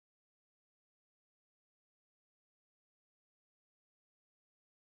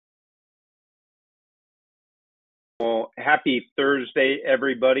Well, happy Thursday,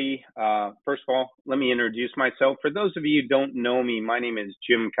 everybody. First of all, let me introduce myself. For those of you who don't know me, my name is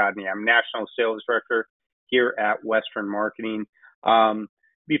Jim Codney. I'm National Sales Director here at Western Marketing.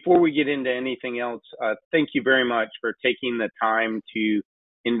 Before we get into anything else, thank you very much for taking the time to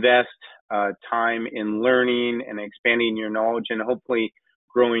invest time in learning and expanding your knowledge and hopefully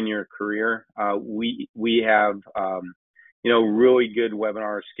growing your career. We have really good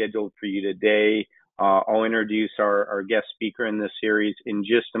webinars scheduled for you today. I'll introduce our guest speaker in this series in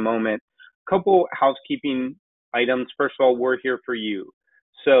just a moment. A couple housekeeping items. First of all, we're here for you.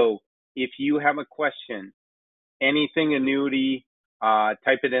 So if you have a question, anything annuity,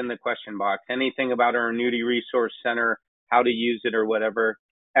 type it in the question box. Anything about our Annuity Resource Center, how to use it or whatever.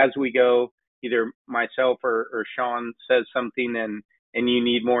 As we go, either myself or Sean says something and you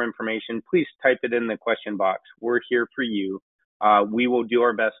need more information, please type it in the question box. We're here for you. We will do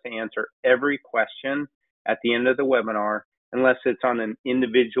our best to answer every question at the end of the webinar, unless it's on an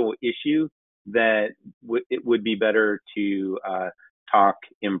individual issue that it would be better to talk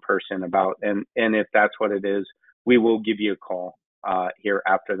in person about. And if that's what it is, we will give you a call here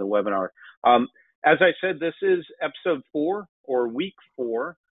after the webinar. As I said, this is episode 4 or week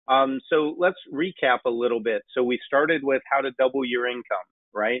 4. So let's recap a little bit. So we started with how to double your income,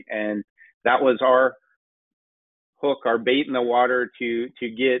 right? And that was our hook, our bait in the water to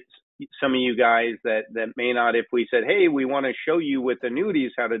get some of you guys that may not, if we said, hey, we want to show you with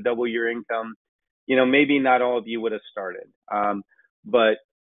annuities how to double your income, maybe not all of you would have started. But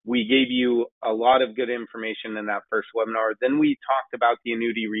we gave you a lot of good information in that first webinar. Then we talked about the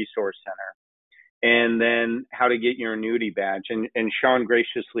Annuity Resource Center and then how to get your annuity badge. And Sean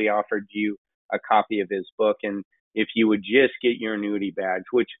graciously offered you a copy of his book. And if you would just get your annuity badge,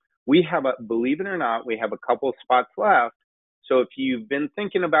 which we have, believe it or not, we have a couple spots left. So if you've been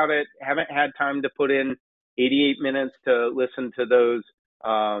thinking about it, haven't had time to put in 88 minutes to listen to those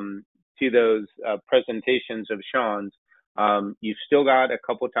presentations of Sean's, you've still got a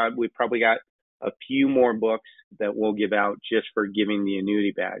couple times. We've probably got a few more books that we'll give out just for giving the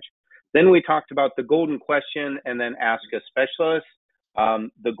annuity badge. Then we talked about the golden question and then ask a specialist.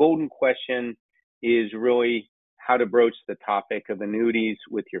 The golden question is really how to broach the topic of annuities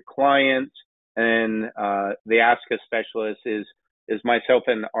with your clients. And the ask a specialist is myself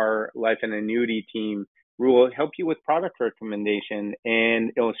and our life and annuity team will help you with product recommendation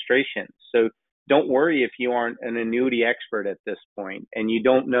and illustrations. So don't worry if you aren't an annuity expert at this point and you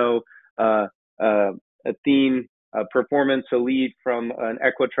don't know Athene Performance Elite from an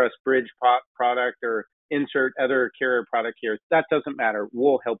Equitrust Bridge product or insert other carrier product here. That doesn't matter.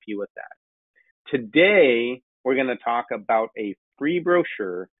 We'll help you with that. Today, we're going to talk about a free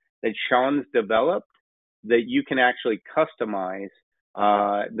brochure that Sean's developed that you can actually customize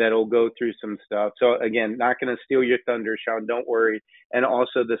that'll go through some stuff. So again, not going to steal your thunder, Sean, don't worry. And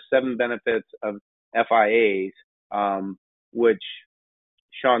also the 7 benefits of FIAs, which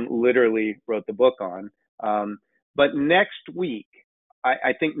Sean literally wrote the book on. But next week,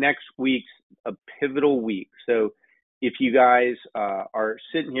 I think next week's a pivotal week. So if you guys are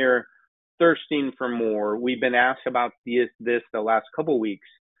sitting here thirsting for more, we've been asked about this the last couple of weeks,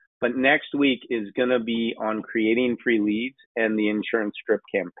 but next week is going to be on creating free leads and the insurance strip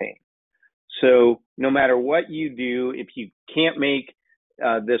campaign. So no matter what you do, if you can't make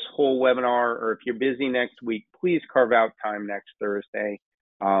this whole webinar or if you're busy next week, please carve out time next Thursday.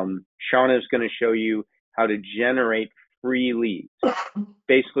 Sean is going to show you how to generate free leads.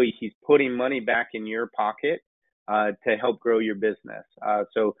 Basically, he's putting money back in your pocket to help grow your business.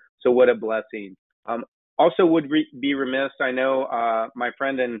 So what a blessing. Also would be remiss, I know my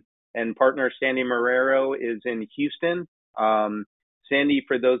friend and partner Sandy Marrero is in Houston. Sandy,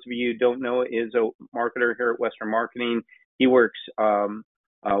 for those of you who don't know, is a marketer here at Western Marketing. He works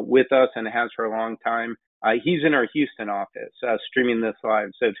with us and has for a long time. He's in our Houston office streaming this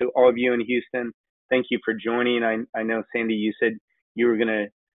live. So to all of you in Houston, thank you for joining. I know, Sandy, you said you were going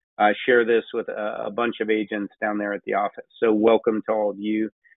to share this with a bunch of agents down there at the office. So welcome to all of you.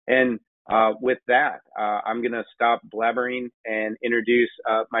 And with that, I'm going to stop blabbering and introduce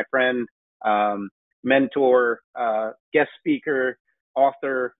my friend, mentor, guest speaker,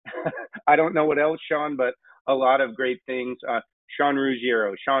 author. I don't know what else, Sean, but a lot of great things. Sean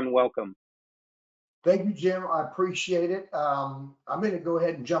Ruggiero. Sean, welcome. Thank you, Jim. I appreciate it. I'm going to go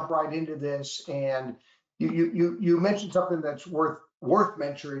ahead and jump right into this. And you mentioned something that's worth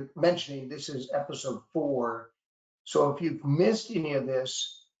mentioning. This is episode 4. So if you've missed any of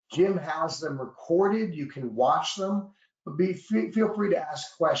this, Jim has them recorded. You can watch them. But feel free to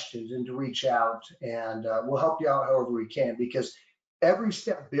ask questions and to reach out, and we'll help you out however we can, because every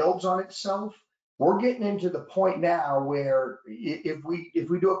step builds on itself. we're getting into the point now where if we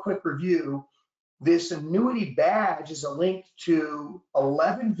do a quick review, this annuity badge is a link to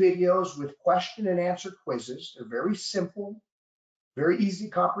 11 videos with question and answer quizzes. They're very simple, very easy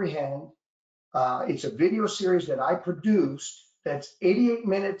to comprehend. It's a video series that I produced that's 88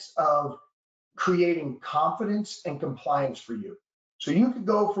 minutes of creating confidence and compliance for you. So you could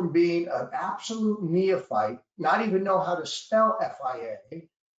go from being an absolute neophyte, not even know how to spell FIA,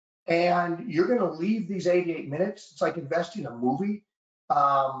 and you're going to leave these 88 minutes. It's like investing in a movie,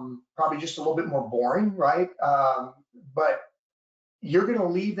 probably just a little bit more boring, right? But you're going to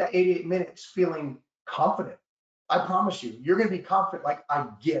leave that 88 minutes feeling confident. I promise you, you're going to be confident, like, I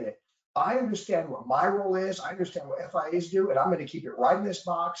get it. I understand what my role is. I understand what FIAs do, and I'm going to keep it right in this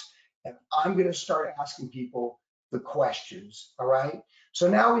box, and I'm going to start asking people the questions, all right? So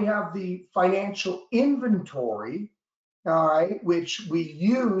now we have the financial inventory, all right, which we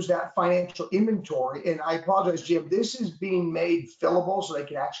use that financial inventory. And I apologize, Jim, this is being made fillable so they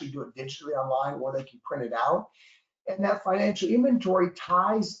can actually do it digitally online or they can print it out. And that financial inventory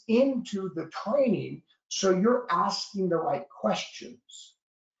ties into the training, so you're asking the right questions.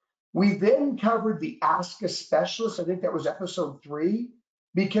 We then covered the Ask a Specialist. I think that was episode 3,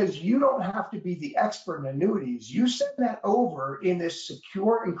 because you don't have to be the expert in annuities. You send that over in this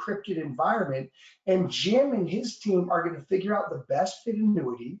secure, encrypted environment, and Jim and his team are going to figure out the best fit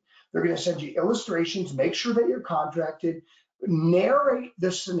annuity. They're going to send you illustrations, make sure that you're contracted, narrate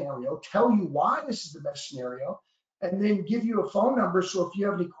the scenario, tell you why this is the best scenario, and then give you a phone number. So if you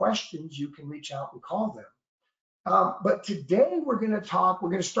have any questions, you can reach out and call them. But today we're going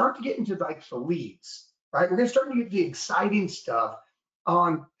to start to get into like the leads, right? We're going to start to get the exciting stuff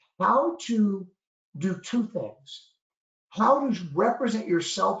on how to do 2 things. How to represent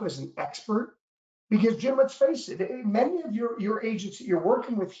yourself as an expert, because Jim, let's face it, many of your agents that you're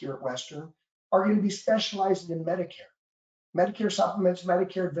working with here at Western are going to be specializing in Medicare supplements,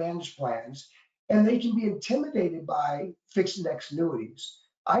 Medicare Advantage plans, and they can be intimidated by fixed index annuities.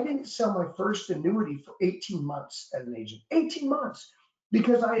 I didn't sell my first annuity for 18 months as an agent, 18 months,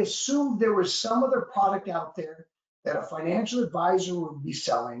 because I assumed there was some other product out there that a financial advisor would be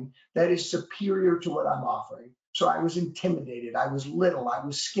selling that is superior to what I'm offering. So I was intimidated. I was little. I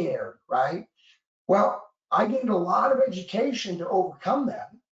was scared, right? Well, I gained a lot of education to overcome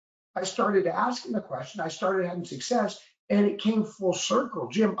that. I started asking the question. I started having success, and it came full circle.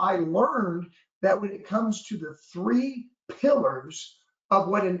 Jim, I learned that when it comes to the 3 pillars of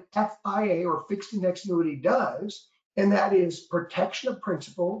what an FIA or fixed index annuity does, and that is protection of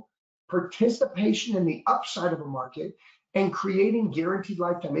principal, participation in the upside of a market, and creating guaranteed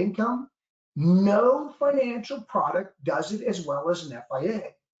lifetime income, no financial product does it as well as an FIA.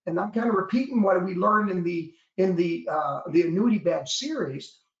 And I'm kind of repeating what we learned in the annuity badge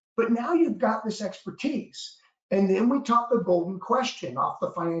series, but now you've got this expertise. And then we taught the golden question off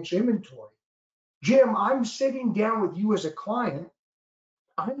the financial inventory. Jim, I'm sitting down with you as a client.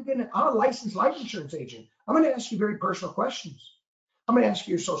 I'm a licensed life insurance agent. I'm going to ask you very personal questions. I'm going to ask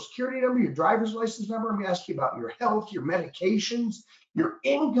you your social security number, your driver's license number. I'm going to ask you about your health, your medications, your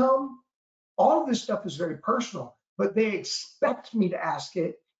income. All of this stuff is very personal, but they expect me to ask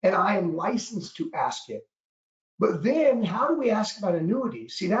it, and I am licensed to ask it. But then how do we ask about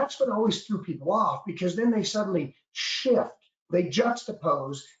annuities? See, that's what always threw people off, because then they suddenly shift, they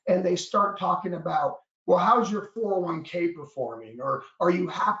juxtapose, and they start talking about, well, how's your 401k performing? Or are you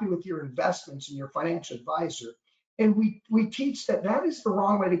happy with your investments and your financial advisor? And we teach that that is the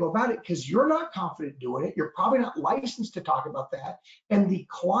wrong way to go about it, because you're not confident doing it. You're probably not licensed to talk about that. And the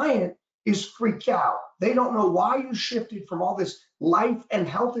client is freaked out. They don't know why you shifted from all this life and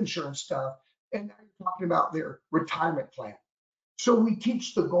health insurance stuff, and now you're talking about their retirement plan. So we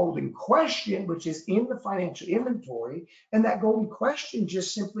teach the golden question, which is in the financial inventory. And that golden question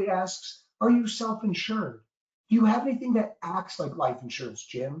just simply asks, are you self-insured? Do you have anything that acts like life insurance,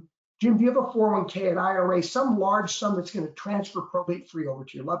 Jim? Jim, do you have a 401k, an IRA, some large sum that's going to transfer probate-free over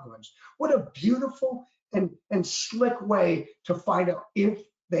to your loved ones? What a beautiful and slick way to find out if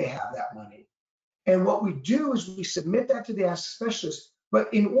they have that money. And what we do is we submit that to the Ask Specialist.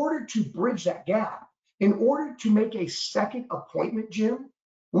 But in order to bridge that gap, in order to make a second appointment, Jim,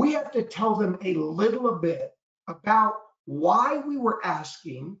 we have to tell them a little bit about why we were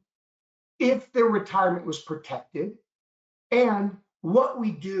asking if their retirement was protected and what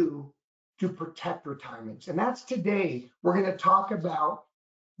we do to protect retirements. And that's today. We're going to talk about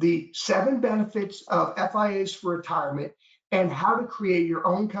the 7 benefits of FIAs for retirement and how to create your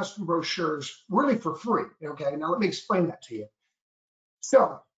own custom brochures really for free. Okay, now let me explain that to you.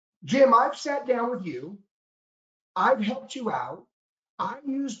 So, Jim, I've sat down with you. I've helped you out. I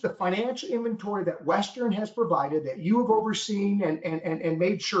used the financial inventory that Western has provided, that you have overseen and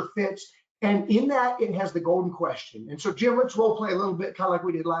made sure fits. And in that, it has the golden question. And so, Jim, let's role play a little bit, kind of like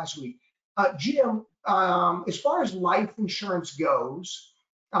we did last week. Jim, as far as life insurance goes,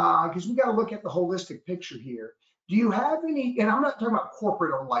 because we got to look at the holistic picture here. Do you have any, and I'm not talking about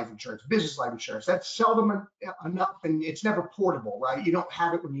corporate owned life insurance, business life insurance. That's seldom enough and it's never portable, right? You don't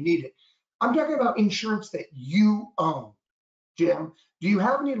have it when you need it. I'm talking about insurance that you own. Jim, do you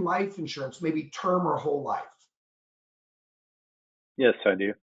have any life insurance, maybe term or whole life? Yes, I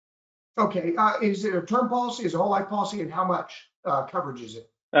do. Okay, is it a term policy, is it a whole life policy, and how much coverage is it?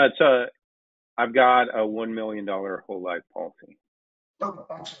 I've got a $1 million whole life policy. Okay,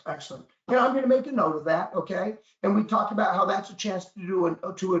 excellent, excellent. Now I'm going to make a note of that, okay? And we talked about how that's a chance to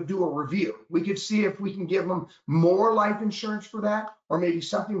do a review. We could see if we can give them more life insurance for that, or maybe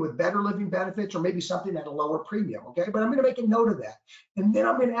something with better living benefits, or maybe something at a lower premium, okay? But I'm going to make a note of that, and then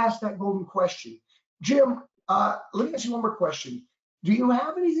I'm going to ask that golden question. Jim, let me ask you one more question. Do you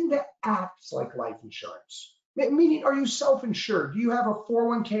have anything that acts like life insurance? Meaning, are you self-insured? Do you have a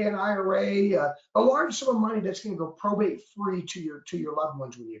 401k, an IRA, a large sum of money that's going to go probate free to your loved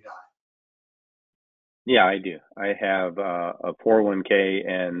ones when you die? Yeah, I do. I have a 401k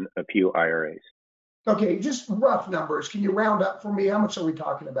and a few IRAs. Okay, just rough numbers. Can you round up for me? How much are we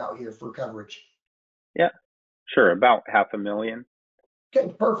talking about here for coverage? Yeah, sure. About $500,000.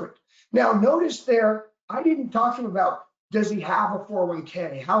 Okay, perfect. Now, notice there, I didn't talk to him about, does he have a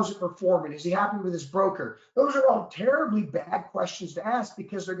 401k? How's it performing? Is he happy with his broker? Those are all terribly bad questions to ask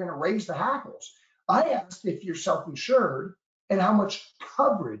because they're going to raise the hackles. I asked if you're self-insured and how much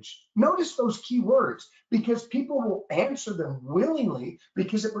coverage. Notice those key words because people will answer them willingly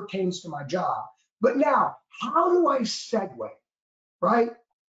because it pertains to my job. But now, how do I segue, right?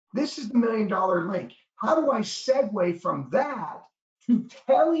 This is the $1 million link. How do I segue from that to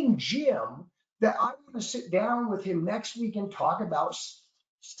telling Jim that I want to sit down with him next week and talk about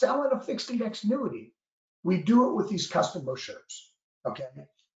selling a fixed index annuity? We do it with these custom brochures, okay?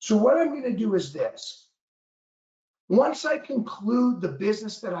 So what I'm going to do is this. Once I conclude the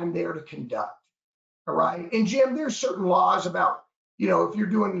business that I'm there to conduct, all right? And Jim, there's certain laws about, if you're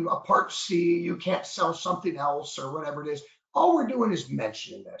doing a Part C, you can't sell something else or whatever it is. All we're doing is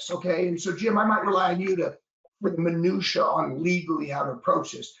mentioning this, okay? And so, Jim, I might rely on you for the minutia on legally how to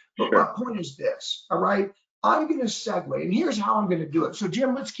approach this. But Sure. my point is this, all right? I'm going to segue, and here's how I'm going to do it. So,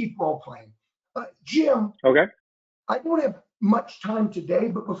 Jim, let's keep role playing. Jim, Okay. I don't have much time today,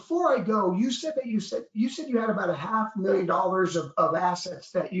 but before I go, you said you had about $500,000 of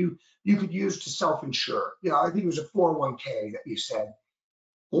assets that you could use to self-insure. I think it was a 401k that you said.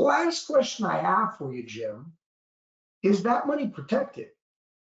 Last question I have for you, Jim, is that money protected?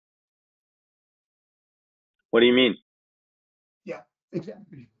 What do you mean? Yeah,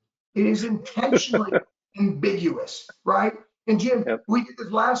 exactly. It is intentionally ambiguous, right? And Jim, Yep. we did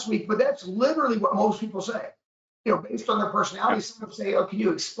this last week, but that's literally what most people say. Based on their personality, some would say, "Oh, can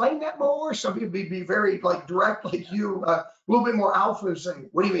you explain that more?" Some people be very direct, like you, a little bit more alpha, and say,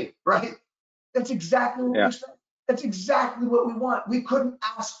 "What do you mean?" Right? That's exactly what we said. That's exactly what we want. We couldn't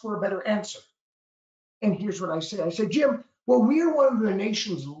ask for a better answer. And here's what I said. I said, Jim, well, we are one of the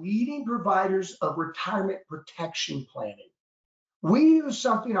nation's leading providers of retirement protection planning. We use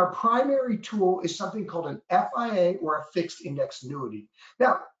something, our primary tool is something called an FIA or a fixed index annuity.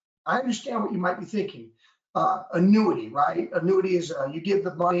 Now, I understand what you might be thinking. Annuity, right? Annuity is you give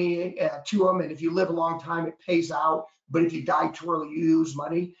the money to them, and if you live a long time, it pays out. But if you die too early, you lose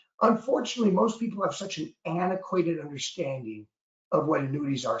money. Unfortunately, most people have such an antiquated understanding of what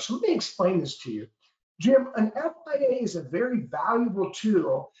annuities are. So let me explain this to you. Jim, an FIA is a very valuable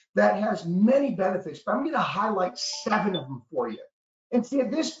tool that has many benefits, but I'm going to highlight 7 of them for you. And see,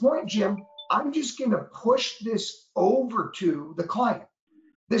 at this point, Jim, I'm just going to push this over to the client,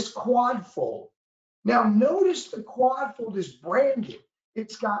 this Quadfold. Now, notice the Quadfold is branded.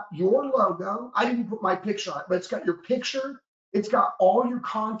 It's got your logo. I didn't put my picture on it, but it's got your picture. It's got all your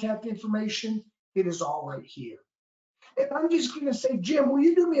contact information. It is all right here. And I'm just going to say, Jim, will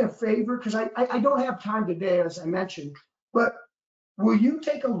you do me a favor? Because I don't have time today, as I mentioned, but will you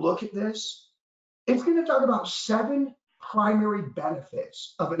take a look at this? It's going to talk about 7 primary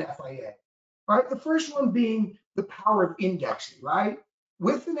benefits of an FIA, right? The first one being the power of indexing, right?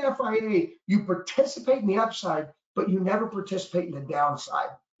 With an FIA, you participate in the upside, but you never participate in the downside.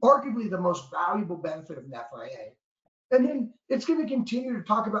 Arguably the most valuable benefit of an FIA. And then it's going to continue to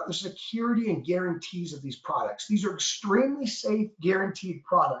talk about the security and guarantees of these products. These are extremely safe, guaranteed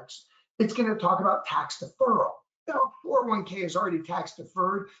products. It's going to talk about tax deferral. Now, 401k is already tax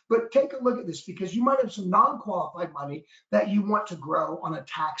deferred, but take a look at this because you might have some non-qualified money that you want to grow on a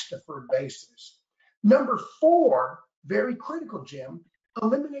tax deferred basis. Number 4, very critical, Jim,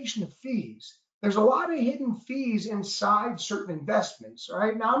 elimination of fees. There's a lot of hidden fees inside certain investments. All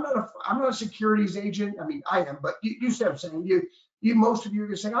right. Now, I'm not a securities agent. I mean, I am, but you see what I'm saying. Most of you are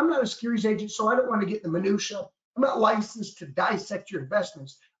going to say, I'm not a securities agent, so I don't want to get in the minutia. I'm not licensed to dissect your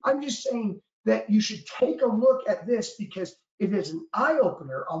investments. I'm just saying that you should take a look at this because it is an eye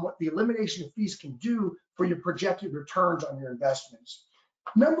opener on what the elimination of fees can do for your projected returns on your investments.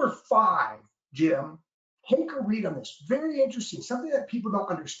 Number 5, Jim, take a read on this. Very interesting, something that people don't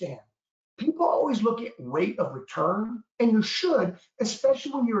understand. People always look at rate of return, and you should,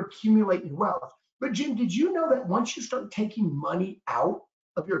 especially when you're accumulating wealth. But Jim, did you know that once you start taking money out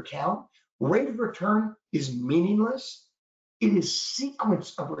of your account, rate of return is meaningless? It is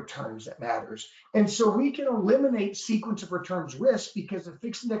sequence of returns that matters. And so we can eliminate sequence of returns risk because a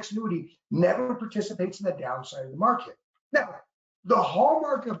fixed index annuity never participates in the downside of the market. Now, the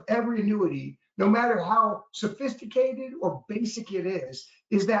hallmark of every annuity, no matter how sophisticated or basic it is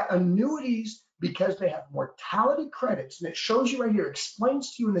that annuities, because they have mortality credits, and it shows you right here,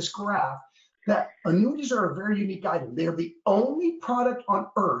 explains to you in this graph, that annuities are a very unique item. They are the only product on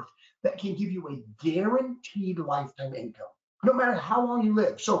earth that can give you a guaranteed lifetime income, no matter how long you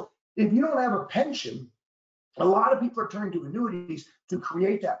live. So if you don't have a pension, a lot of people are turning to annuities to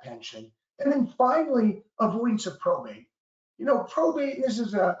create that pension. And then finally, avoidance of probate. Probate, this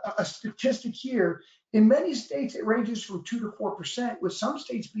is a statistic here. In many states, it ranges from 2 to 4%, with some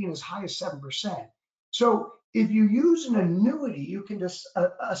states being as high as 7%. So if you use an annuity, you can just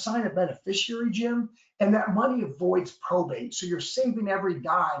assign a beneficiary, Jim, and that money avoids probate. So you're saving every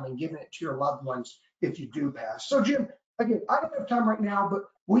dime and giving it to your loved ones if you do pass. So Jim, again, I don't have time right now, but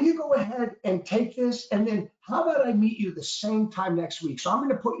will you go ahead and take this? And then how about I meet you the same time next week? So I'm going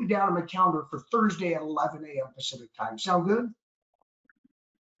to put you down on my calendar for Thursday at 11 a.m. Pacific time. Sound good?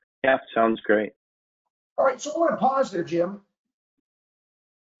 Yeah, sounds great. All right, so I want to pause there, Jim.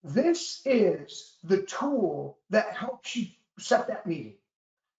 This is the tool that helps you set that meeting.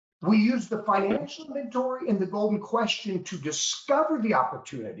 We use the financial inventory and the golden question to discover the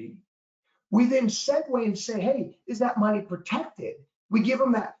opportunity. We then segue and say, hey, is that money protected? We give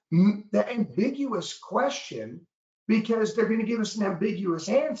them that ambiguous question because they're going to give us an ambiguous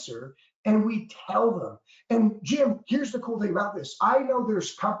answer, and we tell them. And Jim, here's the cool thing about this. I know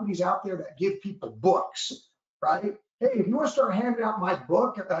there's companies out there that give people books, right? Hey, if you want to start handing out my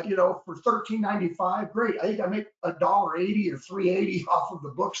book, for $13.95, great. I think I make $1.80 or $3.80 off of the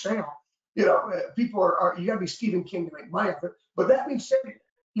book sale. People are you got to be Stephen King to make money off it. But that being said,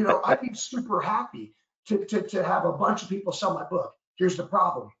 I'd be super happy to have a bunch of people sell my book. Here's the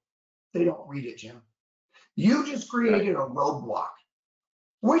problem. They don't read it, Jim. You just created a roadblock.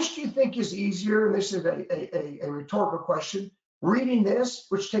 Which do you think is easier? And this is a rhetorical question. Reading this,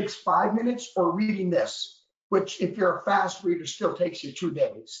 which takes 5 minutes, or reading this, which if you're a fast reader still takes you 2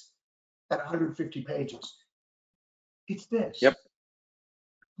 days at 150 pages. It's this. Yep.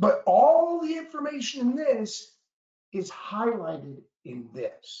 But all the information in this is highlighted in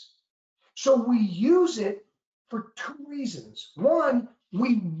this. So we use it for 2 reasons. 1,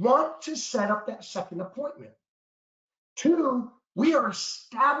 we want to set up that second appointment. 2, we are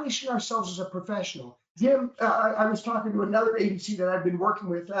establishing ourselves as a professional. Jim, I was talking to another agency that I've been working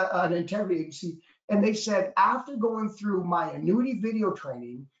with, an integrity agency, and they said after going through my annuity video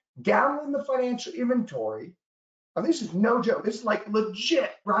training, downloading the financial inventory, now this is no joke, this is like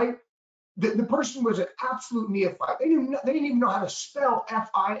legit, right? The person was an absolute neophyte. They didn't even know how to spell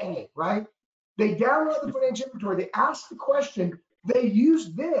FIA, right? They download the financial inventory, they asked the question, they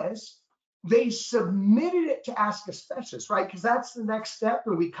used this, they submitted it to Ask a Specialist, right? Because that's the next step,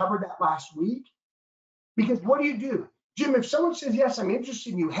 and we covered that last week. Because what do? Jim, if someone says, yes, I'm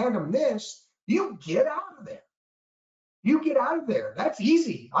interested, and you hand them this, you get out of there. You get out of there. That's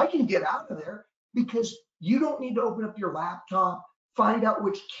easy. I can get out of there because you don't need to open up your laptop, find out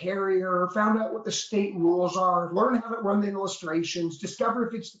which carrier, find out what the state rules are, learn how to run the illustrations, discover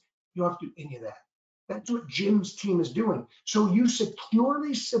if it's, you don't have to do any of that. That's what Jim's team is doing. So you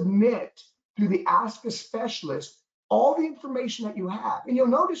securely submit through the Ask a Specialist all the information that you have. And you'll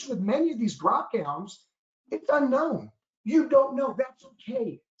notice with many of these drop downs, it's unknown. You don't know. That's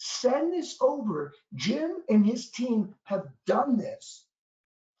okay. Send this over. Jim and his team have done this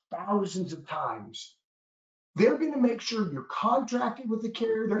thousands of times. They're going to make sure you're contracted with the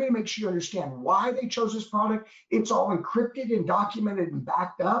carrier. They're going to make sure you understand why they chose this product. It's all encrypted and documented and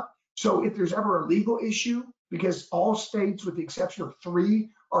backed up. So if there's ever a legal issue, because all states, with the exception of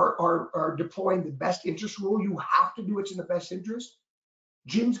 3, are deploying the best interest rule. You have to do what's in the best interest.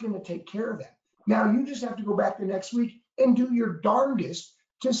 Jim's going to take care of that. Now you just have to go back the next week and do your darndest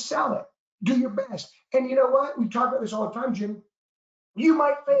to sell it. Do your best. And you know what? We talk about this all the time, Jim. You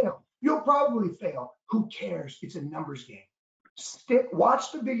might fail. You'll probably fail. Who cares? It's a numbers game.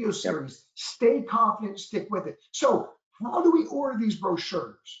 Watch the video series. Stay confident. Stick with it. So how do we order these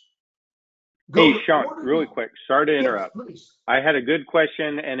brochures? Hey, Sean, really quick. Sorry to interrupt. Yes, please. I had a good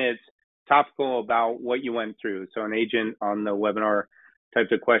question, and it's topical about what you went through. So an agent on the webinar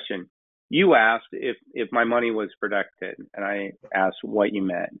typed a question. You asked if my money was protected, and I asked what you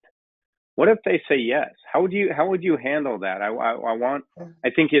meant. What if they say yes? How would you handle that? I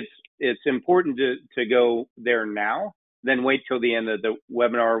think it's important to go there now, then wait till the end of the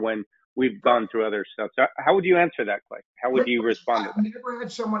webinar when we've gone through other stuff. So how would you answer that question? How would you respond to that? I've never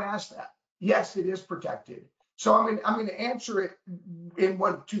had someone ask that. Yes, it is protected. So I'm going to answer it in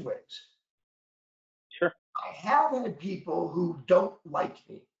 1 of 2 ways. Sure. I have had people who don't like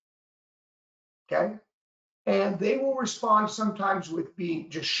me. Okay. And they will respond sometimes with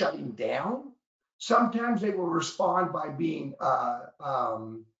being just shutting down. Sometimes they will respond by being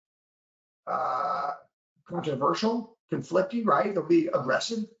controversial, conflicting, right? They'll be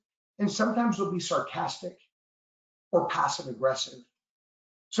aggressive. And sometimes they'll be sarcastic or passive aggressive.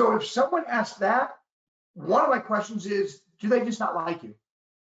 So if someone asks that, one of my questions is, do they just not like you?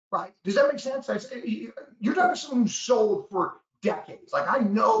 Right? Does that make sense? You're talking to someone who's sold for decades. Like, I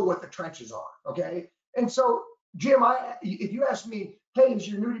know what the trenches are. Okay. And so, Jim, if you ask me, hey, is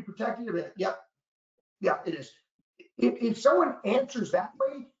your annuity protected? I'll be like, yep. Yeah, it is. If someone answers that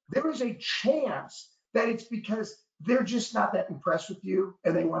way, there is a chance that it's because they're just not that impressed with you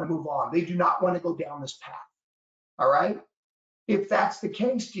and they want to move on. They do not want to go down this path. All right. If that's the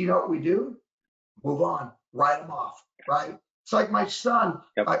case, do you know what we do? Move on, write them off, right? It's like my son.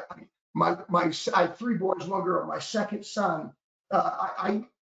 Yep. I have 3 boys, 1 girl. My second son, I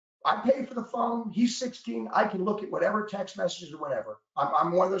pay for the phone. He's 16. I can look at whatever text messages or whatever.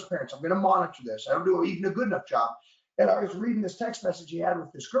 I'm one of those parents. I'm going to monitor this. I don't do even a good enough job. And I was reading this text message he had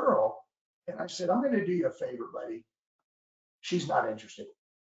with this girl, and I said, I'm going to do you a favor, buddy. She's not interested.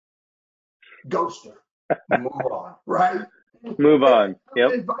 Ghost her. Move on, right? Move on.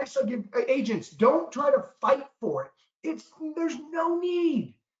 Yep. Advice I give agents: don't try to fight for it. There's no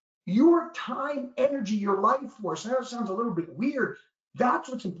need. Your time, energy, your life force. I know it sounds a little bit weird. That's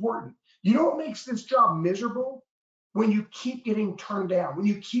what's important. You know what makes this job miserable? When you keep getting turned down, when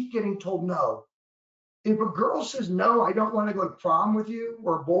you keep getting told no. If a girl says no, I don't want to go to prom with you,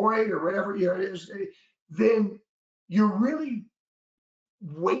 or a boy, or whatever it is, then you're really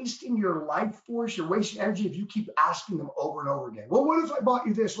wasting your life force. You're wasting energy if you keep asking them over and over again. Well, what if I bought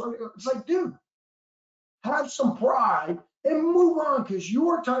you this? It's like, dude, have some pride and move on, because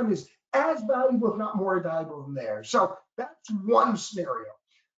your time is as valuable, if not more valuable, than theirs. So that's one scenario.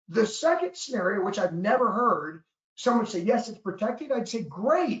 The second scenario, which I've never heard someone say, yes, it's protected. I'd say,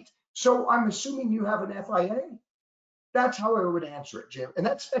 great. So I'm assuming you have an FIA. That's how I would answer it, Jim. And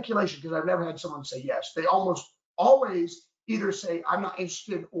that's speculation, because I've never had someone say yes. They almost always either say, I'm not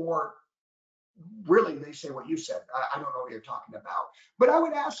interested, or really they say what you said. I don't know what you're talking about. But I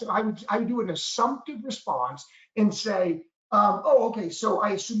would ask them, I would do an assumptive response and say, oh, okay, so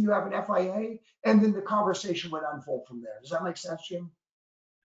I assume you have an FIA, and then the conversation would unfold from there. Does that make sense, Jim?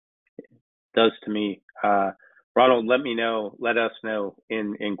 It does to me. Ronald, let us know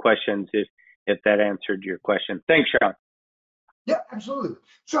in questions if that answered your question. Thanks, Sean. Yeah, absolutely.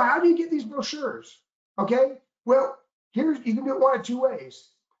 So how do you get these brochures? Okay, well, you can do it 1 of 2 ways.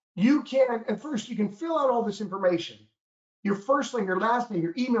 You can, at first, you can fill out all this information. Your first name, your last name,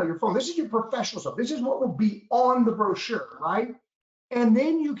 your email, your phone. This is your professional stuff. This is what will be on the brochure, right? And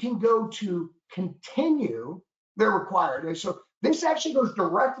then you can go to continue. They're required. And so this actually goes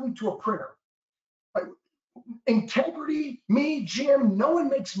directly to a printer. Integrity, me, Jim, no one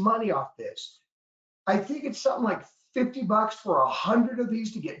makes money off this. I think it's something like $50 for 100 of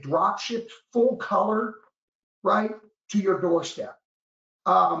these to get drop shipped full color, right, to your doorstep.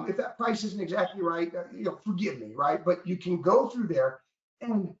 If that price isn't exactly right, forgive me, right? But you can go through there.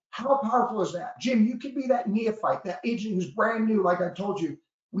 And how powerful is that? Jim, you could be that neophyte, that agent who's brand new. Like I told you,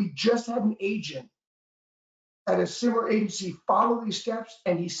 we just had an agent at a similar agency follow these steps,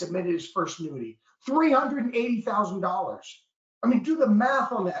 and he submitted his first annuity. $380,000. I mean, do the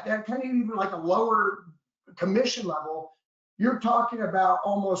math on that. That kind of even like a lower commission level, you're talking about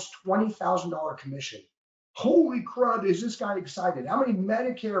almost $20,000 commission. Holy crud, is this guy excited? How many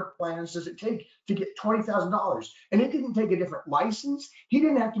Medicare plans does it take to get $20,000? And it didn't take a different license. He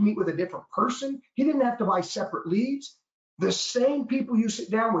didn't have to meet with a different person. He didn't have to buy separate leads. The same people you sit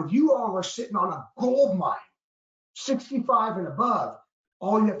down with, you all are sitting on a gold mine, 65 and above.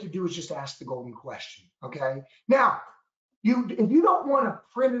 All you have to do is just ask the golden question, okay? Now, if you don't want to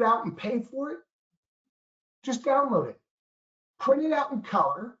print it out and pay for it, just download it. Print it out in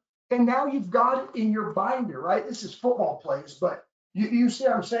color, and now you've got it in your binder, right? This is football plays, but you see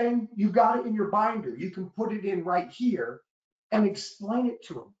what I'm saying? You've got it in your binder. You can put it in right here and explain it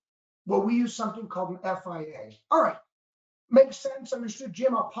to them. Well, we use something called an FIA. All right, makes sense, understood.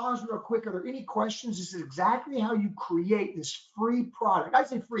 Jim, I'll pause real quick. Are there any questions? This is exactly how you create this free product. I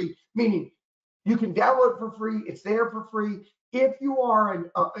say free, meaning you can download it for free. It's there for free. If you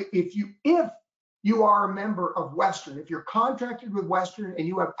are if you are a member of Western, if you're contracted with Western and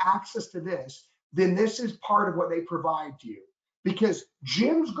you have access to this, then this is part of what they provide to you. Because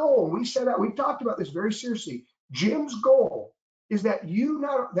Jim's goal, we've talked about this very seriously. Jim's goal is that you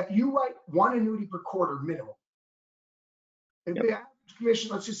write one annuity per quarter minimum. If the average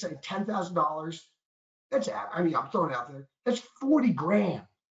commission, let's just say $10,000, I'm throwing it out there. That's 40 grand.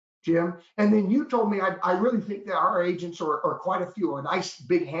 Jim. And then you told me, I really think that our agents, or quite a few, a nice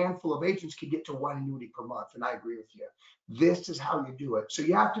big handful of agents, could get to one annuity per month. And I agree with you. This is how you do it. So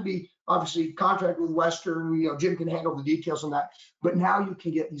you have to be obviously contracted with Western. Jim can handle the details on that. But now you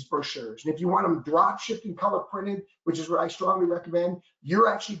can get these brochures. And if you want them drop shipped and color printed, which is what I strongly recommend,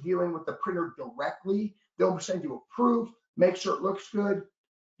 you're actually dealing with the printer directly. They'll send you a proof, make sure it looks good.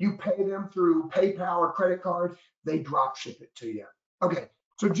 You pay them through PayPal or credit card. They drop ship it to you. Okay.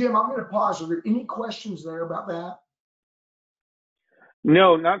 So Jim, I'm going to pause. Are there any questions there about that?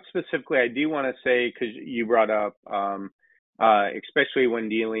 No, not specifically. I do want to say, because you brought up, especially when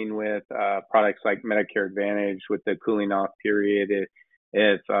dealing with products like Medicare Advantage with the cooling off period,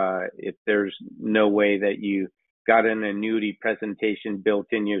 if there's no way that you got an annuity presentation built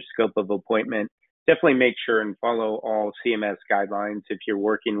in your scope of appointment, definitely make sure and follow all CMS guidelines if you're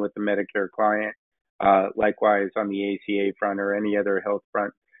working with a Medicare client. Likewise on the ACA front or any other health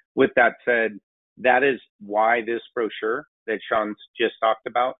front. With that said, that is why this brochure that Sean's just talked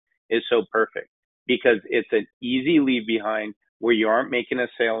about is so perfect, because it's an easy leave behind where you aren't making a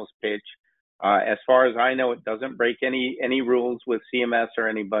sales pitch. As far as I know, it doesn't break any rules with CMS or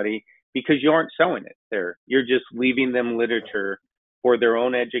anybody, because you aren't selling it there. You're just leaving them literature for their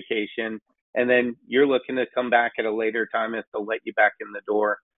own education. And then you're looking to come back at a later time if they'll let you back in the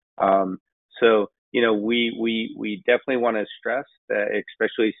door. So we definitely want to stress that,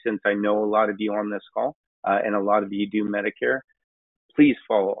 especially since I know a lot of you on this call and a lot of you do Medicare, please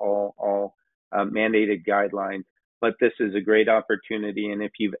follow all mandated guidelines. But this is a great opportunity. And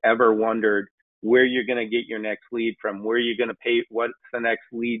if you've ever wondered where you're going to get your next lead from, where you're going to pay, what's the next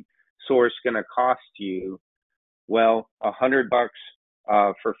lead source going to cost you? Well, $100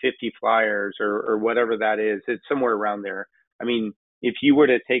 for 50 flyers or whatever that is, it's somewhere around there. I mean, if you were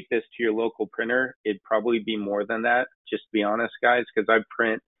to take this to your local printer, it'd probably be more than that, just to be honest, guys, because I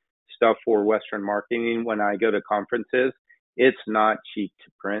print stuff for Western Marketing when I go to conferences. It's not cheap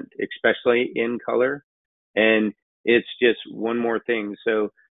to print, especially in color. And it's just one more thing. So,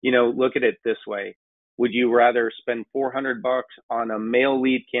 look at it this way. Would you rather spend $400 on a mail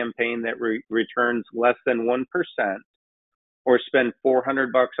lead campaign that returns less than 1%, or spend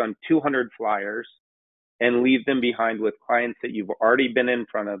 $400 on 200 flyers and leave them behind with clients that you've already been in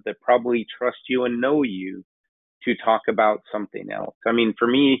front of that probably trust you and know you to talk about something else? I mean, for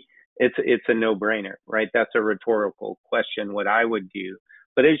me, it's a no-brainer, right? That's a rhetorical question, what I would do.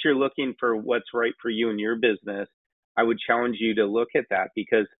 But as you're looking for what's right for you and your business, I would challenge you to look at that,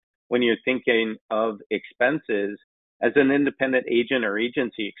 because when you're thinking of expenses, as an independent agent or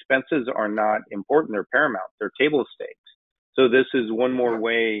agency, expenses are not important. They're paramount. They're table stakes. So this is one more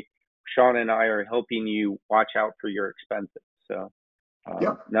way Sean and I are helping you watch out for your expenses. So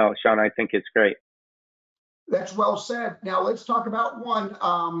no, Sean, I think it's great. That's well said. Now let's talk about one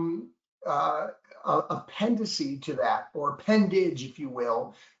appendice to that, or appendage, if you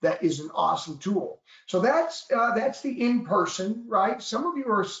will, that is an awesome tool. So that's the in-person, right? Some of you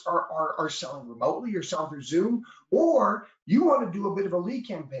are selling remotely, you're selling through Zoom, or you want to do a bit of a lead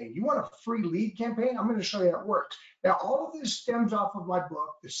campaign. You want a free lead campaign? I'm going to show you how it works. Now, all of this stems off of my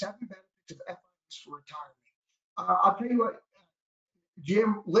book, The 7 Benefits of FIAs for Retirement. I'll tell you what,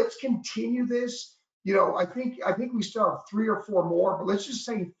 Jim, let's continue this. I think we still have 3 or 4 more, but let's just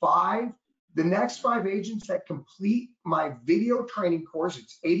say 5. The next 5 agents that complete my video training course,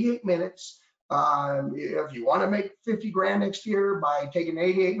 it's 88 minutes. If you want to make 50 grand next year by taking an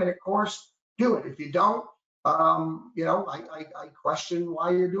 88-minute course, do it. If you don't, I question why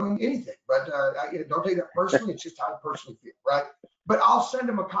you're doing anything, but don't take that personally. It's just how I personally feel, right? But I'll send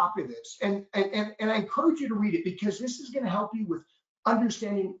them a copy of this, and I encourage you to read it because this is going to help you with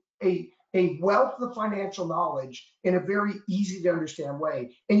understanding a wealth of financial knowledge in a very easy to understand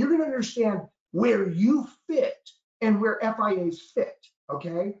way, and you're going to understand where you fit and where FIAs fit.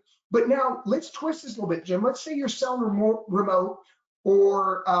 Okay, but now let's twist this a little bit, Jim. Let's say you're selling remote.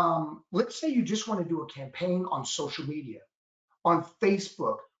 Or let's say you just want to do a campaign on social media, on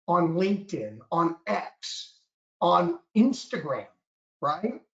Facebook, on LinkedIn, on X, on Instagram,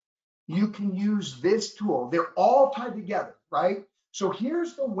 right? You can use this tool. They're all tied together, right? So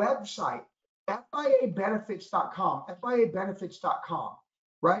here's the website, FIAbenefits.com, FIAbenefits.com,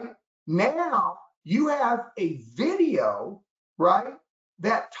 right? Now you have a video, right,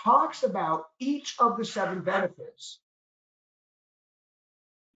 that talks about each of the 7 benefits.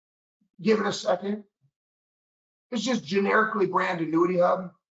 Give it a second. It's just generically branded Annuity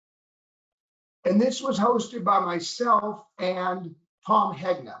Hub. And this was hosted by myself and Tom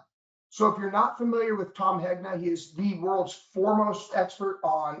Hegna. So if you're not familiar with Tom Hegna, he is the world's foremost expert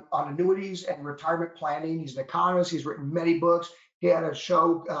on annuities and retirement planning. He's an economist. He's written many books. He had a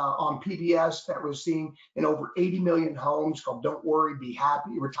show on PBS that was seen in over 80 million homes called Don't Worry, Be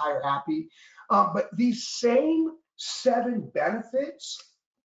Happy, Retire Happy. But these same 7 benefits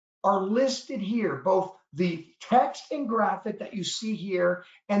are listed here, both the text and graphic that you see here,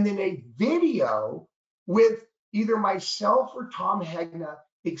 and then a video with either myself or Tom Hegna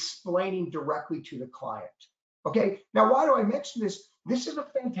explaining directly to the client. Okay, now why do I mention this? This is a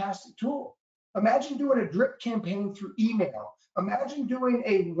fantastic tool. Imagine doing a drip campaign through email. Imagine doing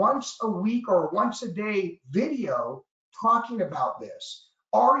a once a week or once a day video talking about this.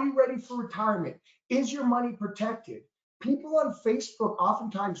 Are you ready for retirement? Is your money protected? People on Facebook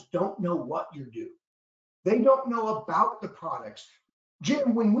oftentimes don't know what you do. They don't know about the products.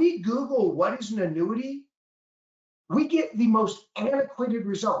 Jim, when we Google what is an annuity, we get the most antiquated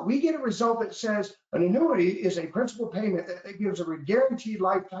result. We get a result that says an annuity is a principal payment that gives a guaranteed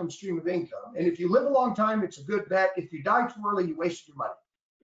lifetime stream of income. And if you live a long time, it's a good bet. If you die too early, you wasted your money.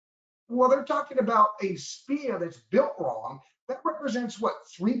 Well, they're talking about a SPIA that's built wrong. That represents what,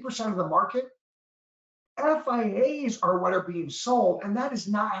 3% of the market? FIAs are what are being sold, and that is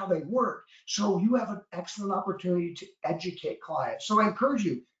not how they work. So you have an excellent opportunity to educate clients. So I encourage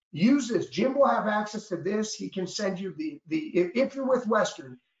you, use this. Jim will have access to this. He can send you if you're with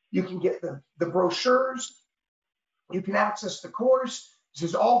Western, you can get the brochures. You can access the course. This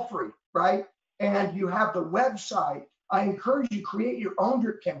is all free, right? And you have the website. I encourage you to create your own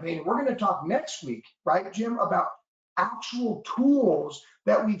drip campaign. And we're going to talk next week, right, Jim, about actual tools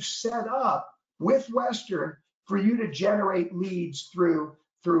that we've set up with Western for you to generate leads through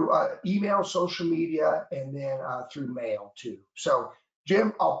email, social media, and then through mail too. So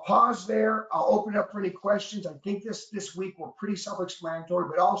Jim, I'll pause there. I'll open up for any questions. I think this week we're pretty self-explanatory,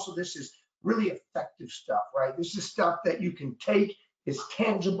 but also this is really effective stuff, right? This is stuff that you can take, it's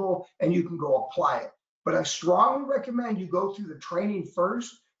tangible, and you can go apply it. But I strongly recommend you go through the training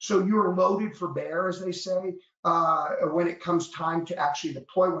first, so you're loaded for bear, as they say, when it comes time to actually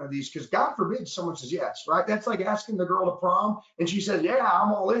deploy one of these, because God forbid someone says yes, right? That's like asking the girl to prom and she says, yeah,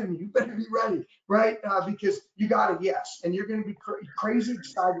 I'm all in. You better be ready, right? Because you got a yes, and you're going to be crazy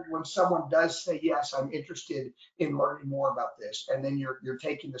excited when someone does say, yes, I'm interested in learning more about this. And then you're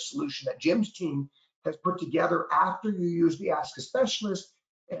taking the solution that Jim's team has put together after you use the Ask a Specialist,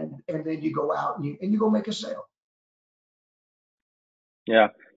 and then you go out and you go make a sale. Yeah.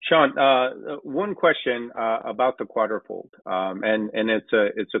 Sean, one question about the Quadfold, and it's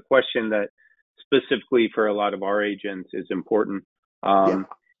a question that specifically for a lot of our agents is important. Yeah.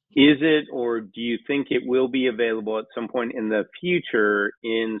 Is it, or do you think it will be available at some point in the future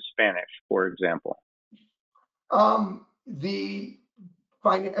in Spanish, for example? So the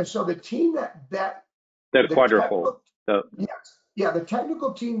team that the Quadfold. Yes, yeah, the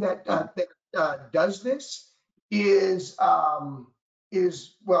technical team that does this is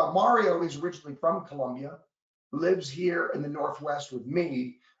well, Mario is originally from Colombia, lives here in the Northwest with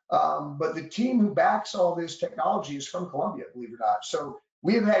me, but the team who backs all this technology is from Colombia, believe it or not. So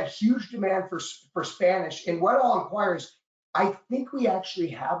we have had huge demand for Spanish, and what I'll inquire is, I think we actually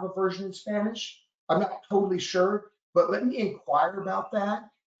have a version in Spanish. I'm not totally sure, but let me inquire about that.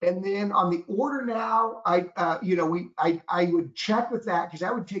 And then on the order now, I would check with that, because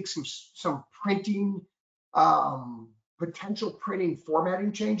that would take some printing, potential printing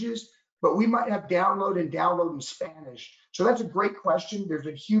formatting changes, but we might have download in Spanish. So that's a great question. There's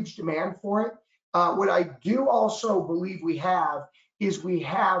a huge demand for it. What I do also believe we have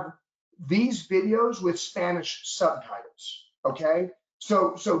these videos with Spanish subtitles. Okay.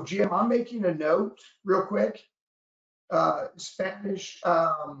 So Jim, I'm making a note real quick. Spanish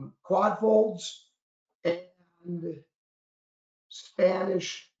quad folds and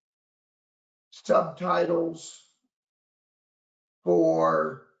Spanish subtitles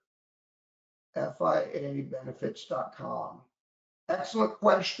for FIAbenefits.com. Excellent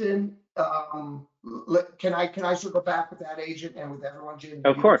question. Can I circle back with that agent and with everyone, Jim?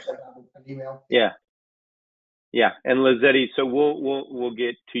 Of course. Send out an email. Yeah. And Lizzetti, so we'll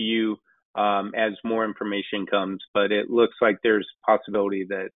get to you as more information comes, but it looks like there's possibility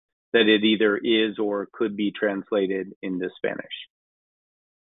that it either is or could be translated into Spanish.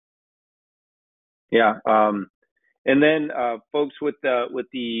 Yeah. And then folks, with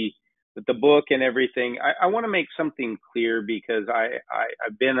the book and everything, I want to make something clear, because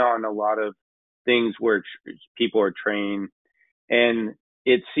I've been on a lot of things where people are trained, and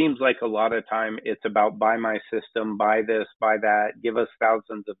it seems like a lot of time it's about buy my system, buy this, buy that, give us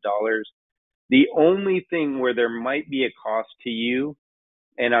thousands of dollars. The only thing where there might be a cost to you,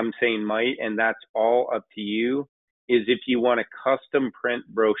 and I'm saying might, and that's all up to you, is if you want to custom print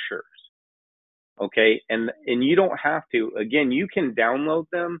brochures. Okay. And you don't have to. Again, you can download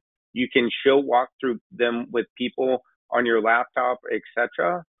them. You can walk through them with people on your laptop,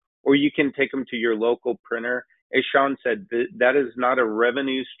 etc. Or you can take them to your local printer. As Sean said, that is not a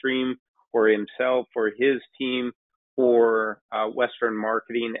revenue stream for himself, for his team, for Western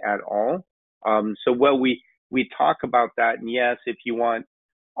Marketing at all. So we talk about that. And yes, if you want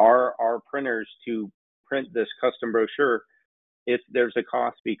our printers to print this custom brochure, there's a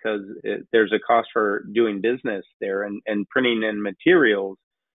cost, because there's a cost for doing business there and printing and materials.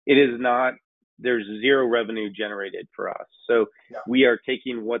 It is not, there's zero revenue generated for us. So we are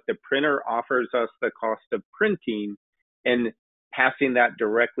taking what the printer offers us, the cost of printing, and passing that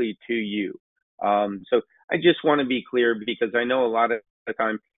directly to you. So I just want to be clear, because I know a lot of the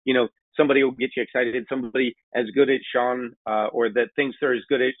time, somebody will get you excited, somebody as good as Sean, or that thinks they're as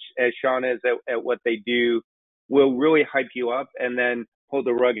good as Sean is at what they do, will really hype you up and then pull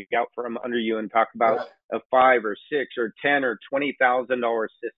the rug out from under you and talk about a $5 or $6 or $10 or $20,000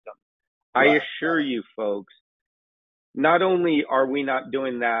 system. I assure you, folks, not only are we not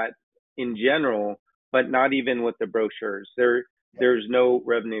doing that in general, but not even with the brochures. There's no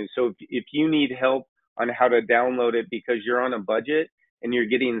revenue. So if you need help on how to download it because you're on a budget and you're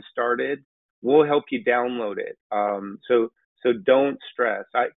getting started, we'll help you download it. So don't stress.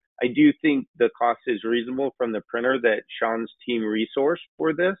 I do think the cost is reasonable from the printer that Sean's team resourced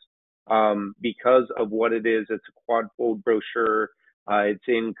for this, because of what it is. It's a quadfold brochure. It's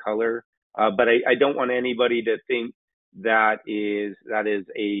in color. But I don't want anybody to think that is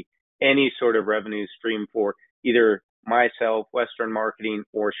any sort of revenue stream for either myself, Western Marketing,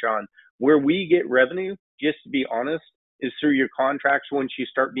 or Sean. Where we get revenue, just to be honest, is through your contracts once you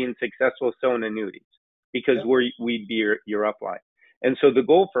start being successful selling annuities, because we'd be your upline. And so the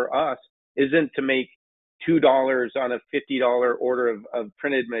goal for us isn't to make $2 on a $50 order of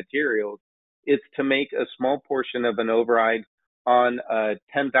printed materials. It's to make a small portion of an override on a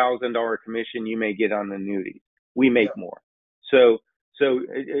 $10,000 commission you may get on annuities. We make more. So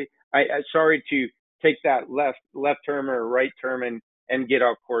I sorry to take that left term or right term and get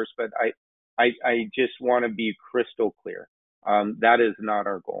off course, but I just want to be crystal clear. That is not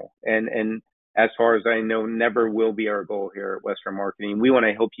our goal. And as far as I know, never will be our goal here at Western Marketing. We want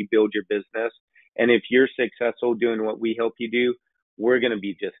to help you build your business. And if you're successful doing what we help you do, we're going to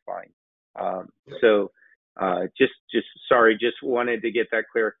be just fine. Just wanted to get that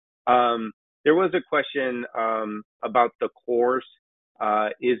clear. There was a question about the course.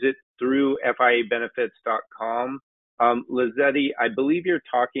 Is it through FIAbenefits.com? Lizzetti, I believe you're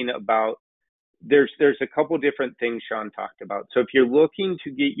talking about, there's a couple different things Sean talked about. So if you're looking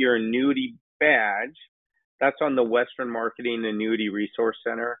to get your annuity badge, that's on the Western Marketing Annuity Resource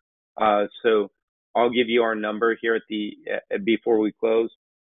Center. So I'll give you our number here before we close.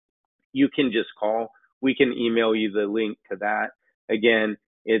 You can just call. We can email you the link to that. Again,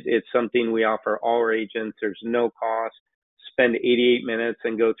 it's something we offer all our agents. There's no cost. Spend 88 minutes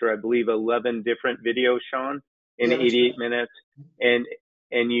and go through, I believe, 11 different videos, Sean, in 88 minutes, and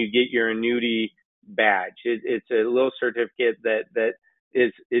you get your annuity badge. It's a little certificate that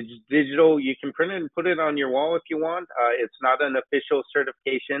it's digital. You can print it and put it on your wall if you want. It's not an official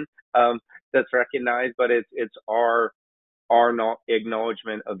certification that's recognized, but it's our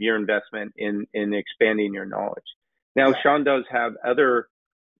acknowledgement of your investment in expanding your knowledge. Now, Sean does have other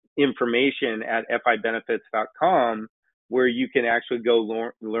information at FIAbenefits.com where you can actually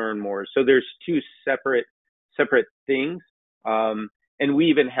go learn more. So there's two separate things. And and we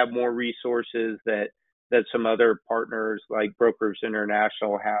even have more resources that some other partners like Brokers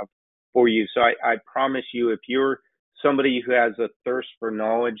International have for you. So I promise you, if you're somebody who has a thirst for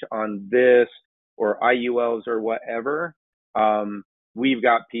knowledge on this or IULs or whatever, we've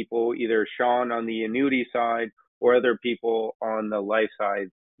got people, either Sean on the annuity side or other people on the life side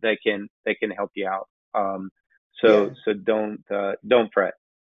that can help you out. So Yeah. so don't fret.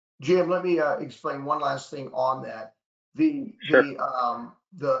 Jim, let me explain one last thing on that. The Sure. the um,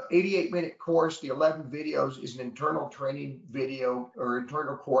 the 88-minute course, the 11 videos, is an internal training video or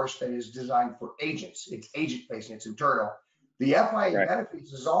internal course that is designed for agents. It's agent facing, it's internal. The FIA Right.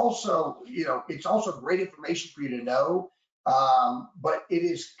 benefits is also, it's also great information for you to know, but it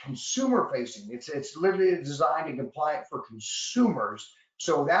is consumer facing. It's literally designed and compliant for consumers.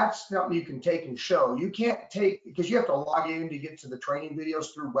 So that's something you can take and show. You can't take, because you have to log in to get to the training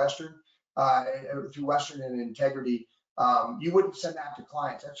videos through Western and Integrity. You wouldn't send that to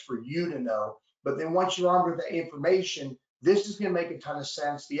clients. That's for you to know. But then once you're armed with that information, this is going to make a ton of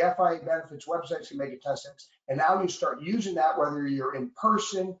sense. The FIA benefits website is going to make a ton of sense. And now you start using that, whether you're in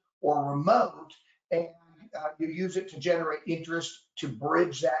person or remote, and you use it to generate interest, to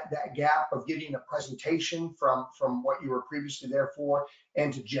bridge that gap of getting a presentation from what you were previously there for,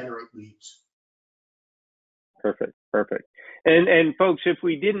 and to generate leads. Perfect. Perfect. And folks, if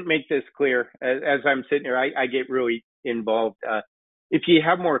we didn't make this clear, as I'm sitting here, I get really involved. If you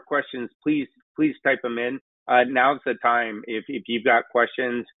have more questions, please type them in. Now's the time. If you've got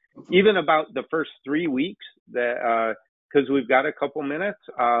questions, even about the first 3 weeks, that because we've got a couple minutes,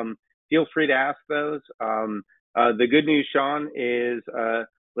 feel free to ask those. The good news, Sean, is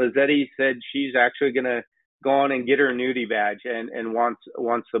Lizette said she's actually going to go on and get her annuity badge and wants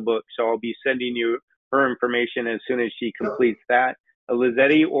the book. So I'll be sending you her information as soon as she completes that.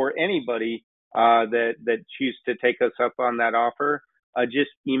 Lizette or anybody that choose to take us up on that offer,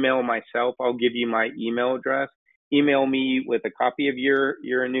 just email myself. I'll give you my email address. Email me with a copy of your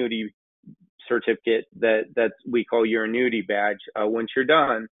annuity certificate that we call your annuity badge once you're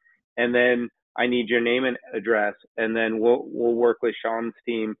done, and then I need your name and address, and then we'll work with Sean's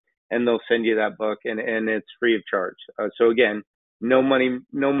team, and they'll send you that book, and it's free of charge. So again, no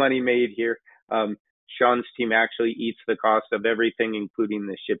money made here. Sean's team actually eats the cost of everything, including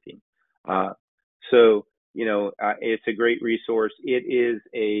the shipping. So it's a great resource. It's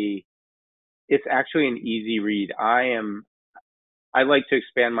actually an easy read. I like to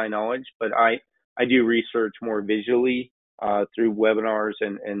expand my knowledge, but I do research more visually through webinars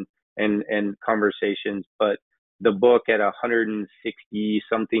and conversations. But the book at 160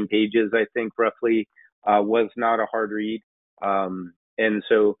 something pages, I think roughly, was not a hard read. And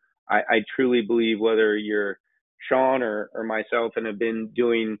so I truly believe, whether you're Sean or myself and have been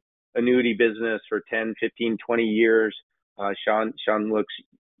doing annuity business for 10, 15, 20 years, Sean looks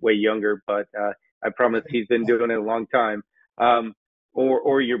way younger, but I promise he's been doing it a long time.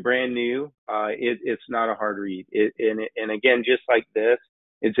 Or you're brand new, it's not a hard read. And again, just like this,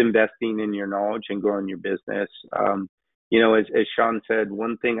 it's investing in your knowledge and growing your business. As Sean said,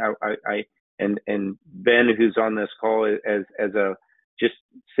 one thing and Ben, who's on this call as a just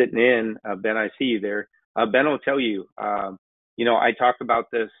sitting in, Ben, I see you there. Ben will tell you, I talk about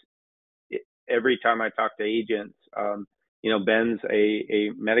this every time I talk to agents. Ben's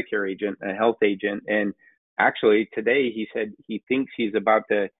a Medicare agent, a health agent, and actually today he said he thinks he's about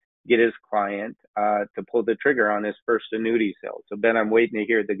to get his client to pull the trigger on his first annuity sale. So Ben, I'm waiting to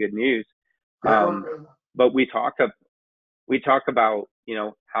hear the good news. But we talk about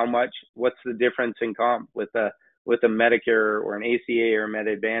how much, what's the difference in comp with a Medicare or an ACA or Med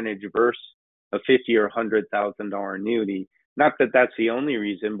Advantage versus a $50,000 or $100,000 annuity. Not that that's the only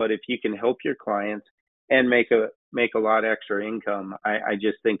reason, but if you can help your clients and make a lot extra income, I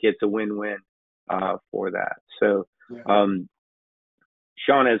just think it's a win-win for that. So,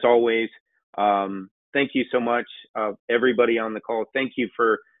 Sean, as always, thank you so much, everybody on the call. Thank you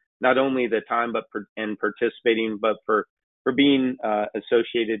for not only the time and participating, but for being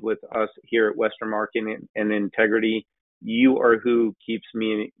associated with us here at Western Marketing and Integrity. You are who keeps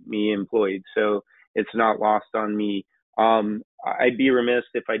me employed, so it's not lost on me. I'd be remiss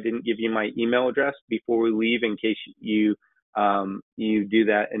if I didn't give you my email address before we leave, in case you do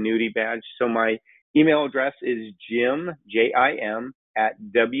that annuity badge. So my email address is Jim, Jim, at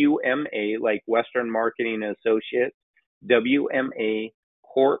WMA, like Western Marketing Associates, WMA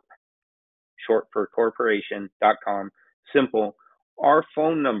Corp, short for corporation.com. Simple. Our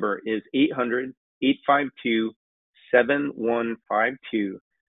phone number is 800-852-7152.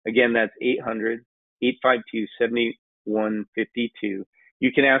 Again, that's 800-852-7152.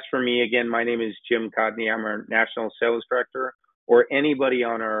 You can ask for me. Again, my name is Jim Codney. I'm our National Sales Director, or anybody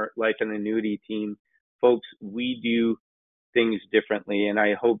on our life and annuity team, folks, we do things differently. And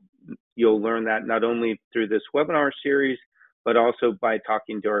I hope you'll learn that not only through this webinar series, but also by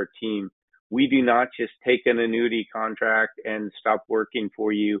talking to our team. We do not just take an annuity contract and stop working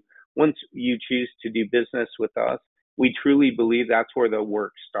for you. Once you choose to do business with us, we truly believe that's where the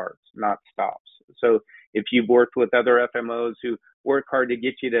work starts, not stops. So if you've worked with other FMOs who work hard to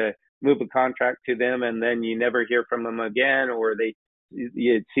get you to move a contract to them and then you never hear from them again, or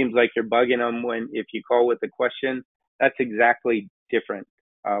it seems like you're bugging them if you call with a question, that's exactly different.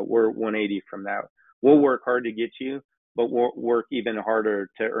 We're 180 from that. We'll work hard to get you, but we'll work even harder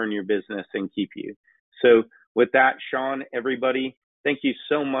to earn your business and keep you. So with that, Sean, everybody, thank you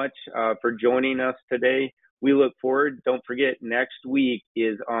so much for joining us today. We look forward. Don't forget, next week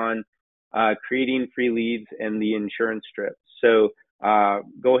is on creating free leads and the insurance strip. So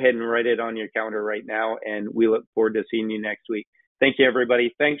go ahead and write it on your calendar right now, and we look forward to seeing you next week. Thank you,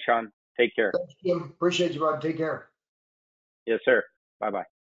 everybody. Thanks, Sean. Take care. Thanks, Jim. Appreciate you, bud. Take care. Yes, sir.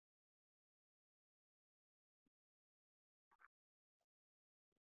 Bye-bye.